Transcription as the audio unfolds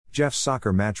Jeff's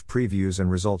Soccer Match Previews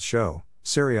and Results Show,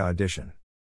 Serie A Edition.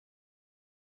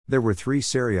 There were 3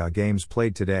 Serie A games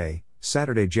played today,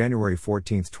 Saturday, January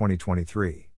 14,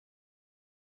 2023.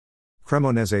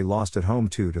 Cremonese lost at home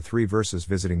 2-3 versus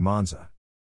visiting Monza.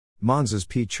 Monza's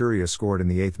P. Churia scored in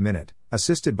the 8th minute,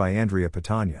 assisted by Andrea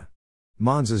Petagna.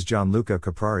 Monza's Gianluca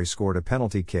Caprari scored a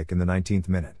penalty kick in the 19th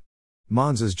minute.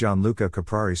 Monza's Gianluca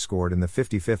Caprari scored in the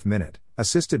 55th minute,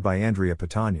 assisted by Andrea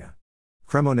Petagna.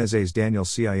 Cremonese's Daniel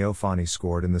Ciofani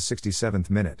scored in the 67th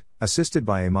minute, assisted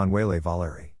by Emanuele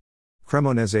Valeri.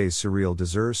 Cremonese's Cyril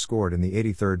Dessers scored in the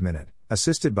 83rd minute,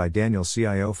 assisted by Daniel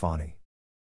Ciofani.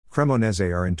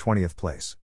 Cremonese are in 20th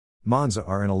place. Monza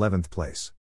are in 11th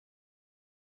place.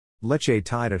 Lecce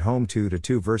tied at home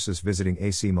 2-2 versus visiting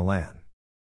AC Milan.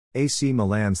 AC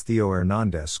Milan's Theo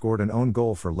Hernandez scored an own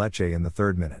goal for Lecce in the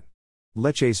 3rd minute.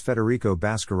 Lecce's Federico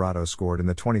Bascarato scored in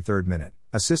the 23rd minute,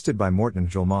 assisted by Morten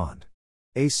Gilmond.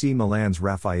 AC Milan's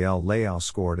Rafael Leao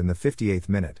scored in the 58th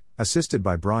minute, assisted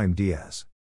by Brahim Diaz.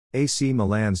 AC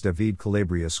Milan's David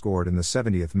Calabria scored in the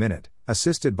 70th minute,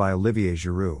 assisted by Olivier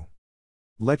Giroud.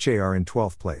 Lecce are in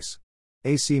 12th place.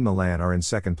 AC Milan are in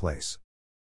 2nd place.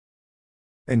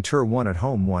 Inter won at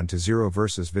home 1-0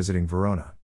 versus visiting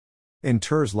Verona.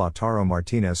 Inter's Lautaro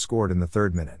Martinez scored in the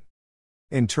 3rd minute.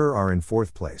 Inter are in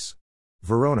 4th place.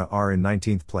 Verona are in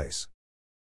 19th place.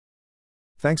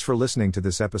 Thanks for listening to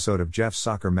this episode of Jeff's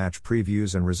Soccer Match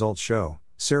Previews and Results Show,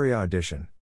 Serie A Edition.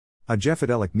 A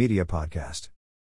Jeffadelic Media Podcast.